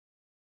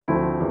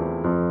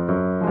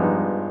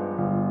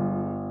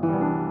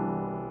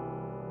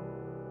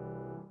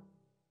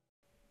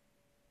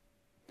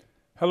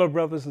Hello,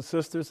 brothers and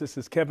sisters. This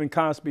is Kevin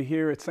Cosby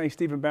here at St.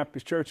 Stephen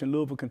Baptist Church in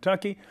Louisville,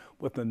 Kentucky,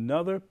 with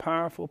another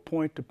powerful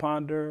point to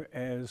ponder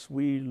as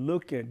we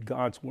look at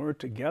God's Word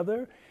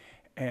together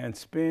and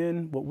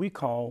spend what we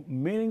call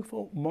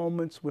meaningful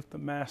moments with the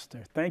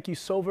Master. Thank you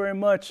so very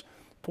much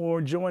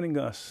for joining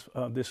us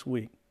this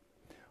week.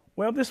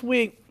 Well, this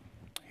week,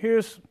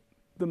 here's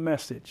the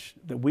message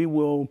that we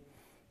will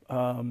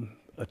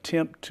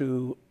attempt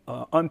to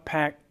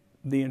unpack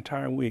the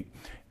entire week.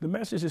 The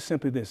message is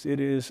simply this. It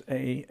is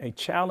a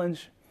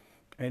challenge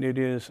and it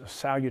is a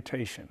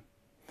salutation.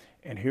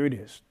 And here it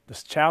is. The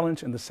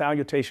challenge and the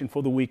salutation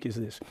for the week is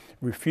this: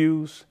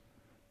 refuse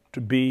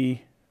to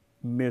be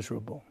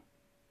miserable.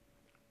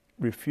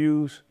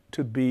 Refuse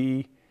to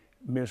be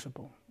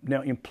miserable.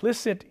 Now,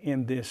 implicit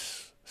in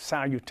this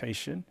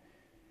salutation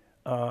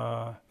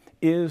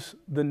is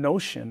the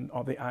notion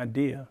or the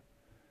idea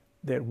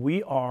that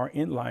we are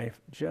in life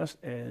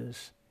just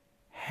as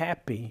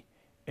happy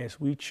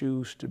as we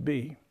choose to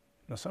be.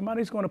 Now,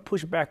 somebody's going to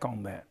push back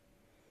on that.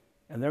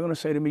 And they're going to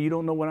say to me, you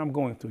don't know what I'm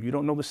going through. You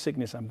don't know the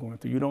sickness I'm going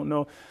through. You don't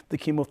know the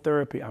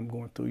chemotherapy I'm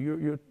going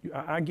through.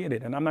 I get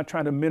it. And I'm not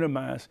trying to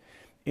minimize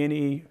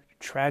any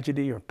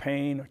tragedy or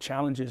pain or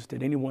challenges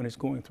that anyone is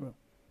going through.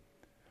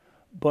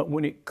 But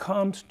when it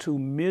comes to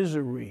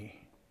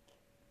misery,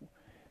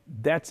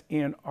 that's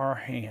in our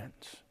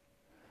hands.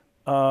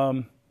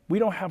 We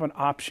don't have an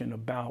option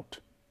about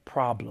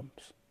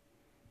problems.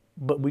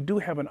 But we do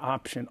have an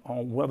option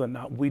on whether or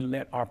not we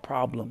let our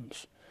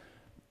problems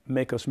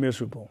make us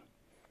miserable.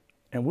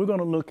 And we're going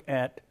to look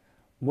at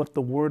what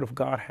the Word of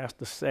God has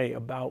to say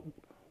about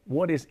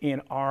what is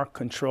in our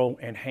control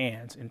and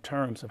hands in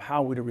terms of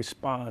how we to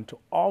respond to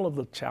all of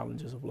the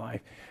challenges of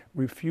life,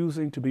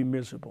 refusing to be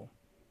miserable.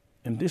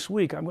 And this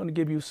week, I'm going to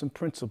give you some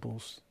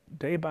principles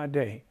day by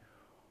day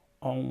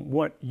on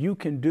what you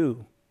can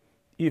do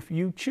if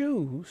you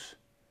choose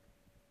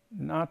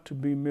not to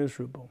be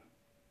miserable.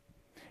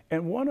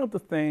 And one of the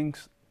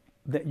things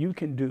that you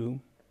can do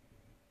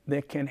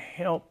that can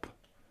help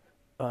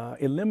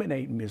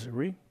eliminate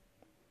misery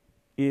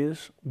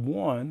is,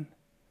 one,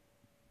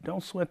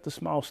 don't sweat the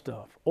small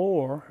stuff.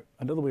 Or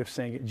another way of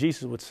saying it,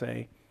 Jesus would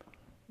say,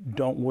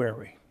 don't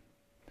worry.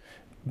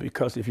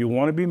 Because if you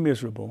want to be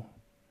miserable,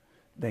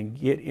 then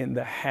get in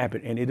the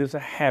habit. And it is a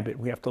habit.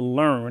 We have to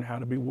learn how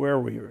to be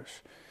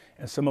worriers.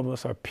 And some of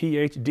us are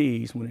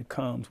PhDs when it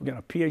comes. We got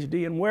a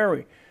PhD in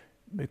worry,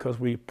 because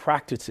we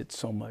practice it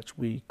so much.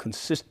 We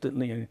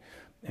consistently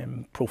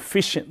and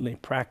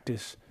proficiently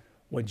practice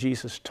what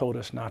Jesus told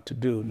us not to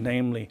do,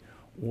 namely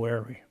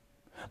worry.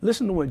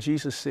 Listen to what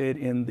Jesus said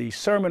in the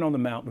Sermon on the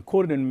Mount,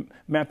 recorded in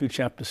Matthew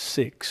chapter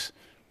 6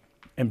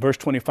 and verse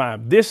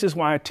 25. This is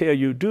why I tell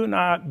you, do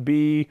not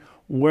be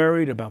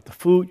worried about the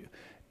food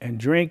and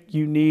drink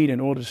you need in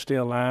order to stay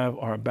alive,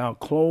 or about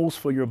clothes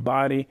for your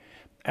body.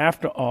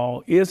 After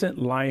all, isn't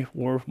life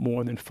worth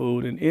more than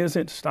food? And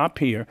isn't, stop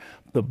here,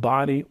 the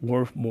body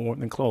worth more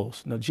than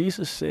clothes? Now,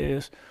 Jesus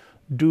says,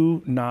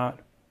 do not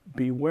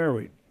be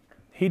worried.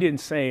 He didn't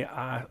say,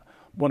 I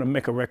want to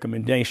make a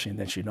recommendation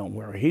that you don't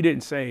worry. He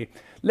didn't say,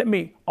 let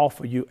me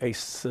offer you a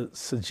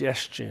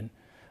suggestion.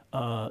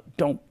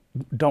 Don't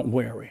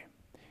worry.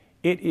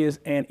 It is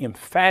an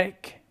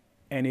emphatic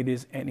and it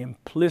is an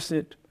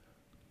implicit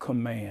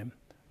command.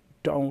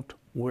 Don't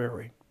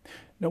worry.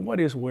 Now,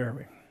 what is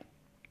worry?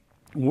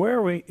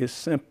 Worry is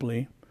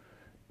simply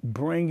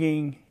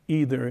bringing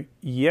either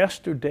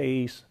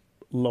yesterday's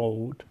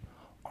load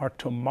or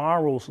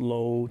tomorrow's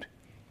load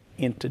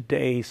in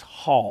today's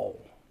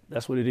haul.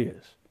 That's what it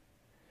is.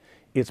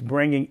 It's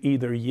bringing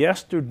either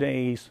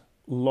yesterday's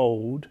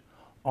load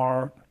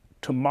or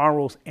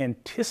tomorrow's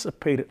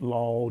anticipated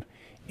load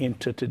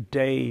into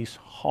today's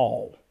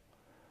haul.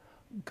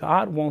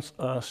 God wants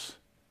us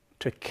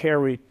to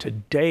carry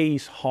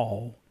today's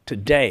haul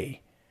today,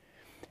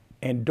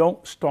 and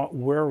don't start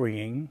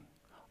worrying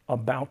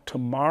about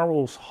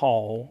tomorrow's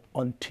haul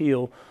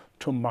until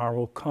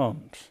tomorrow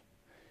comes.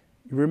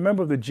 You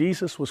remember that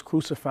Jesus was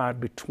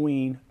crucified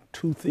between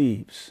two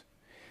thieves.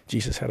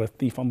 Jesus had a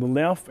thief on the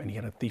left and he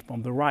had a thief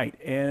on the right.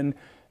 And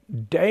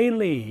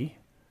daily,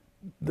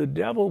 the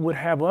devil would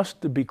have us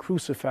to be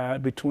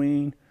crucified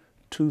between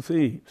two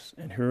thieves.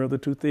 And here are the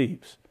two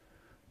thieves.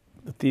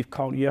 The thief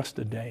called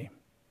yesterday,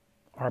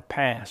 our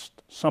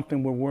past,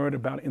 something we're worried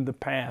about in the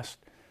past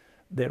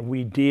that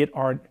we did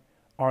or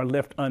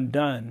left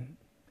undone,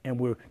 and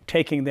we're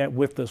taking that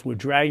with us. We're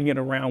dragging it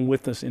around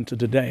with us into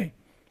today.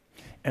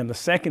 And the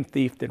second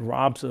thief that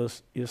robs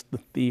us is the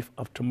thief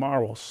of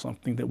tomorrow,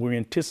 something that we're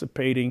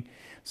anticipating,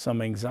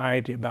 some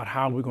anxiety about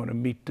how we're going to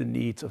meet the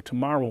needs of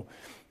tomorrow.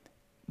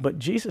 But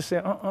Jesus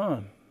said,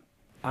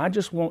 I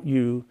just want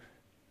you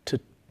to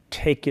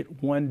take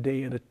it one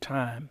day at a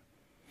time.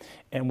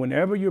 And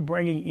whenever you're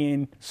bringing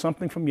in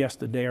something from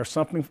yesterday or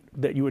something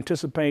that you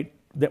anticipate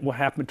that will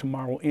happen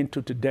tomorrow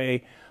into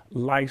today,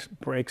 life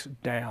breaks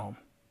down.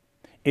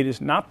 It is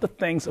not the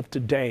things of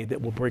today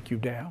that will break you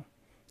down.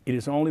 It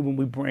is only when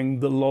we bring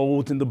the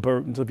loads and the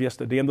burdens of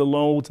yesterday and the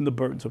loads and the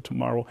burdens of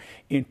tomorrow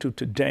into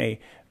today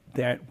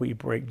that we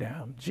break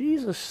down.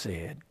 Jesus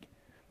said,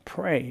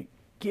 pray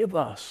give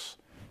us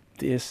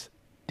this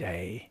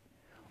day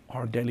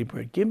our daily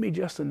bread. Give me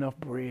just enough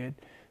bread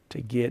to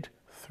get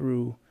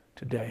through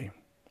today.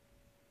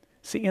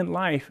 See, in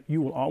life,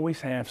 you will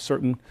always have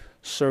certain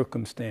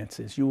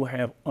circumstances. You will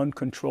have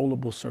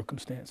uncontrollable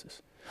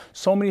circumstances.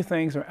 So many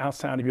things are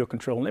outside of your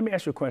control. Let me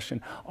ask you a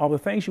question. Are the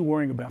things you're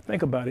worrying about,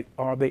 think about it,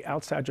 are they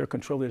outside your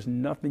control? There's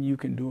nothing you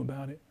can do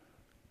about it.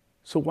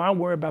 So why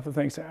worry about the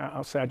things that are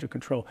outside your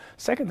control?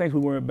 Second thing we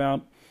worry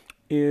about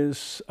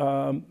is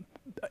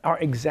our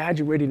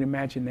exaggerated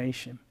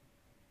imagination.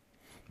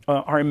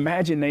 Our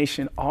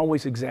imagination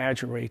always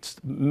exaggerates,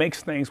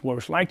 makes things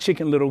worse. Like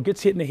Chicken Little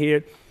gets hit in the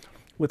head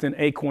with an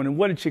acorn. And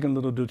what did Chicken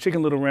Little do?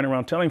 Chicken Little ran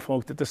around telling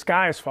folks that the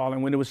sky is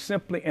falling when it was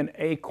simply an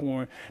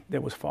acorn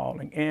that was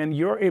falling. And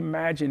your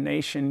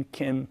imagination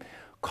can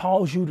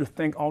cause you to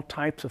think all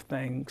types of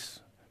things.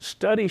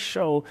 Studies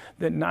show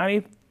that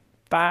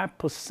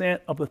 95%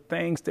 of the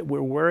things that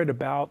we're worried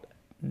about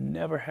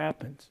never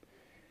happens.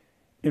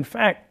 In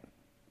fact,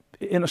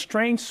 in a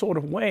strange sort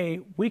of way,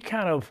 we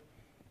kind of,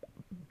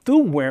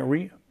 through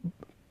worry,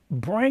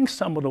 bring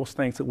some of those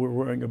things that we're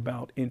worrying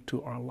about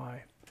into our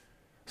life.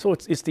 So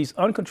it's these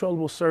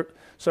uncontrollable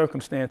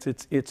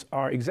circumstances, it's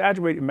our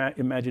exaggerated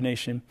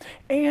imagination,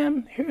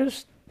 and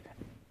here's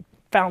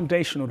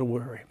foundational to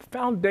worry.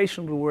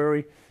 Foundational to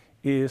worry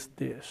is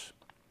this: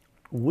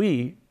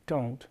 we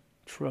don't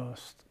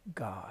trust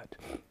God.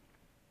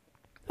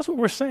 That's what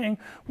we're saying.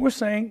 We're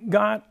saying,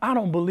 God, I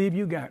don't believe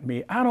you got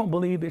me. I don't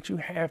believe that you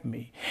have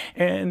me.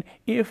 And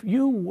if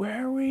you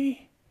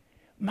worry,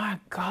 my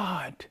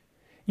God,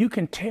 you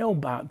can tell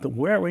by the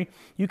worry.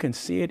 You can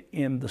see it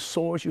in the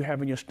sores you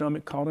have in your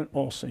stomach called an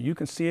ulcer. You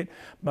can see it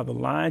by the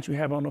lines you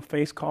have on the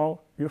face called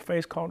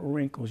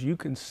wrinkles. You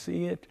can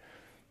see it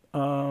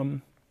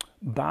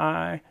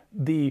by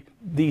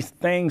these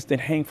things that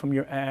hang from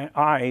your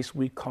eyes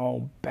we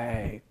call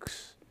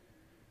bags.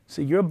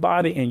 See, your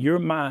body and your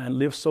mind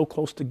live so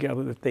close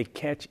together that they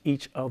catch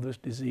each other's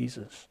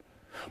diseases.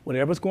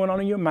 Whatever's going on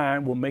in your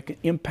mind will make an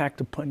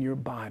impact upon your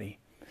body.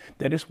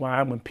 That is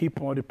why when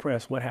people are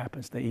depressed, what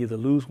happens? They either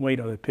lose weight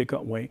or they pick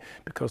up weight,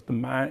 because the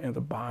mind and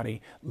the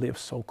body live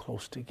so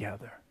close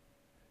together.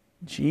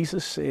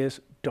 Jesus says,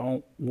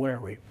 don't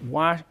worry.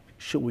 Why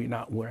should we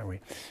not worry?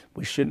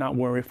 We should not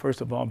worry, first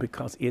of all,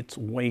 because it's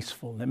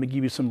wasteful. Let me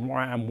give you some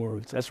rhyme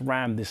words. Let's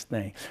rhyme this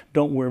thing.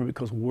 Don't worry,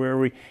 because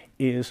worry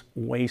is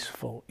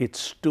wasteful. It's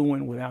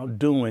stewing without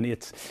doing.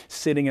 It's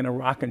sitting in a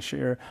rocking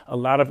chair, a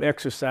lot of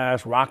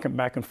exercise, rocking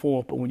back and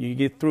forth. But when you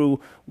get through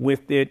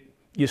with it,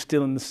 you're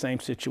still in the same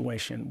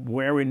situation.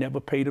 Worry never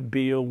paid a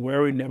bill.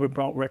 Worry never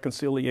brought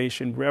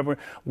reconciliation.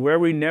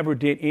 Worry never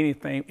did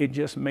anything. It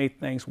just made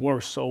things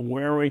worse. So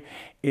worry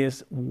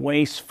is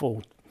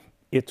wasteful.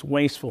 It's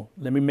wasteful.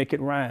 Let me make it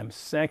rhyme.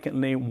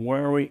 Secondly,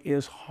 worry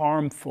is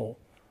harmful.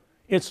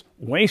 It's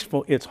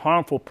wasteful. It's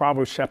harmful.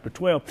 Proverbs chapter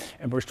 12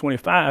 and verse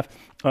 25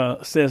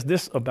 says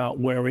this about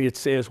worry. It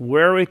says,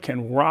 worry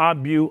can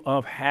rob you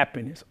of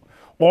happiness.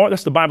 Or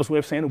that's the Bible's way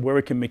of saying that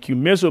worry can make you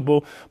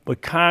miserable,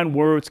 but kind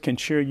words can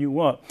cheer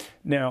you up.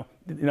 Now,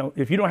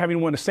 if you don't have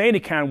anyone to say any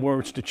kind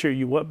words to cheer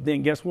you up,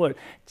 then guess what?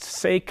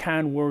 Say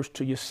kind words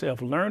to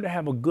yourself. Learn to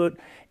have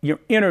your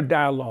inner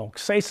dialogue.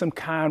 Say some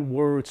kind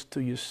words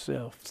to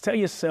yourself. Tell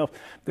yourself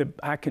that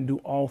I can do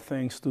all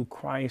things through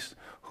Christ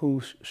who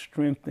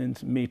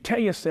strengthens me. Tell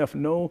yourself,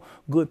 no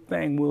good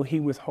thing will he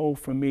withhold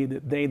from me,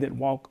 that they that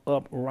walk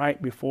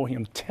upright before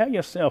him. Tell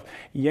yourself,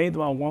 yea,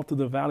 though I walk through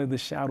the valley of the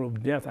shadow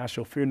of death, I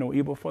shall fear no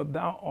evil, for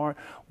thou art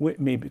with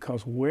me.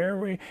 Because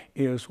worry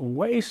is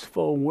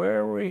wasteful,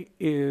 worry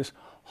is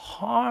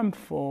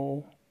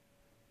harmful,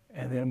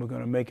 and then we're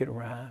going to make it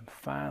rhyme.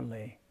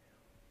 Finally,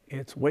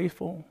 it's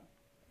wasteful,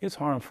 it's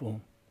harmful,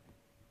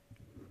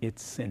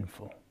 it's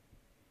sinful.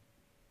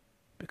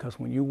 Because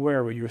when you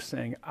worry, you're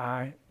saying,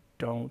 I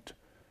don't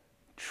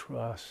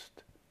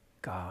trust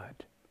God.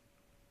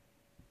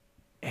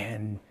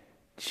 And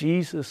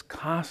Jesus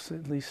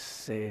constantly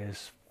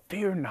says,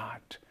 fear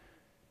not.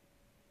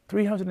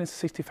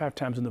 365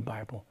 times in the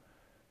Bible,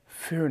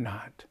 fear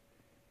not.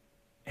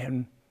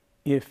 And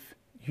if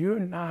you're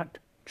not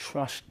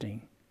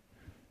trusting,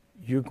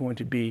 you're going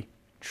to be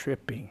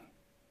tripping.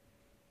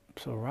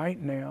 So right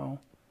now,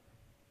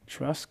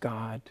 trust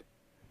God.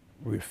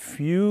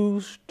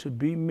 Refuse to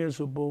be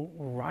miserable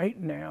right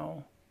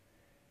now,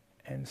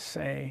 and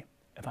say,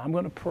 if I'm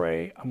going to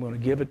pray, I'm going to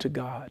give it to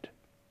God.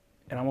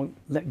 And I'm going to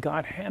let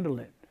God handle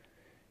it.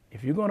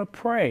 If you're going to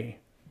pray,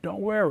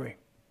 don't worry.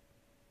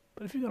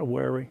 But if you're going to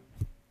worry,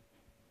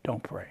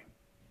 don't pray.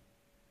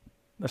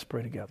 Let's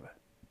pray together.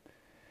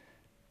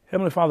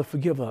 Heavenly Father,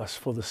 forgive us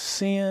for the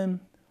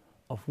sin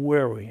of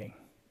worrying.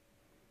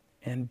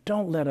 And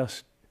don't let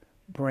us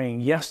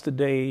bring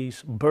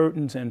yesterday's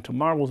burdens and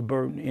tomorrow's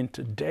burden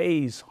into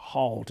today's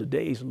haul,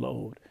 today's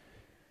load.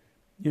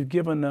 You've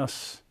given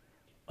us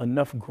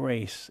enough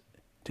grace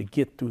to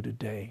get through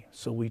today.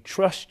 So we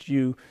trust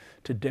you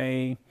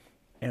today,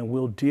 and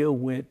we'll deal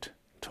with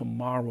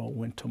tomorrow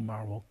when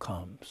tomorrow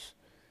comes.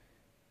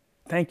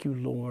 Thank you,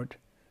 Lord,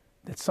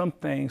 that some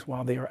things,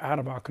 while they are out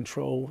of our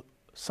control,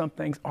 some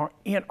things are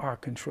in our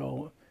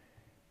control.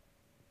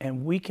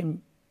 and we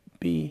can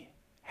be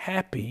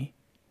happy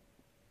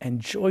and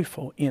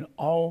joyful in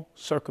all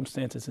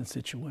circumstances and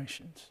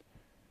situations.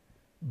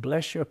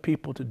 Bless your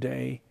people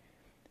today.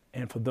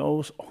 And for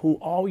those who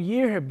all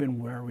year have been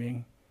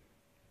worrying,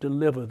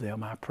 deliver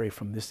them, I pray,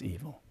 from this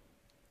evil.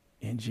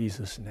 In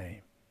Jesus'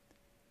 name,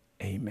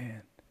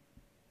 amen.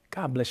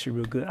 God bless you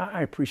real good.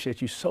 I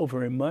appreciate you so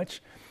very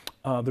much.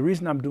 The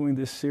reason I'm doing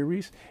this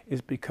series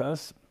is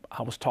because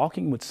I was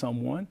talking with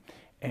someone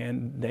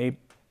and they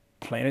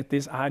planted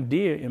this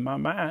idea in my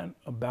mind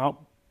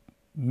about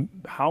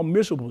how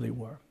miserable they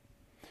were.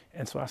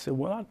 And so I said,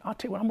 well, I'll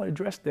tell you what, I'm going to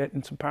address that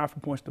in some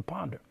powerful points to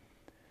ponder.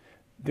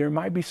 There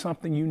might be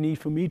something you need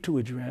for me to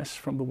address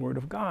from the Word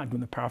of God. When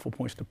the powerful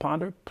points to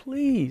ponder,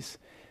 please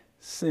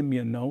send me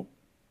a note,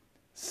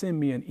 send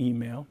me an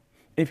email.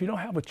 If you don't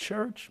have a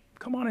church,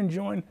 come on and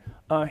join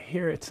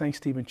here at St.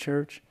 Stephen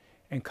Church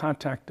and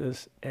contact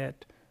us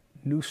at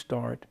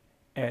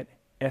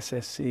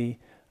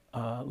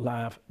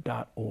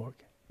newstart@ssclive.org.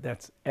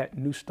 That's at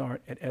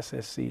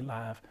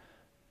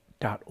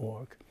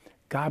newstart@ssclive.org.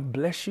 God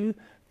bless you.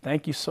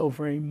 Thank you so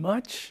very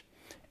much.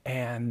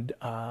 And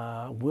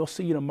we'll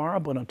see you tomorrow.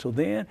 But until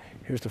then,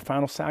 here's the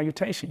final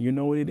salutation. You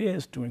know what it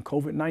is during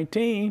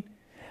COVID-19.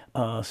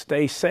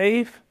 Stay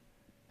safe,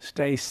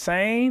 stay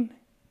sane,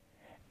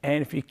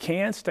 and if you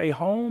can, stay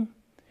home.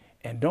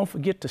 And don't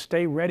forget to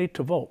stay ready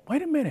to vote.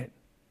 Wait a minute.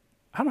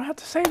 I don't have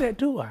to say that,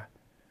 do I?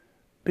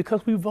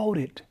 Because we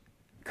voted.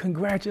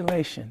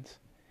 Congratulations.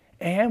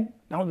 And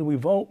not only did we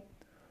vote,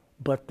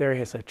 but there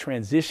is a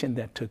transition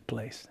that took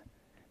place.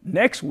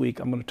 Next week,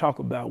 I'm going to talk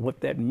about what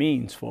that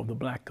means for the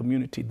Black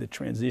community, the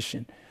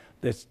transition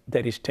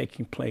that is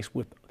taking place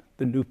with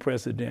the new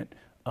president,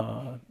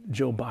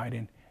 Joe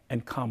Biden,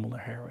 and Kamala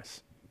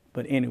Harris.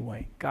 But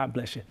anyway, God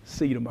bless you.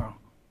 See you tomorrow.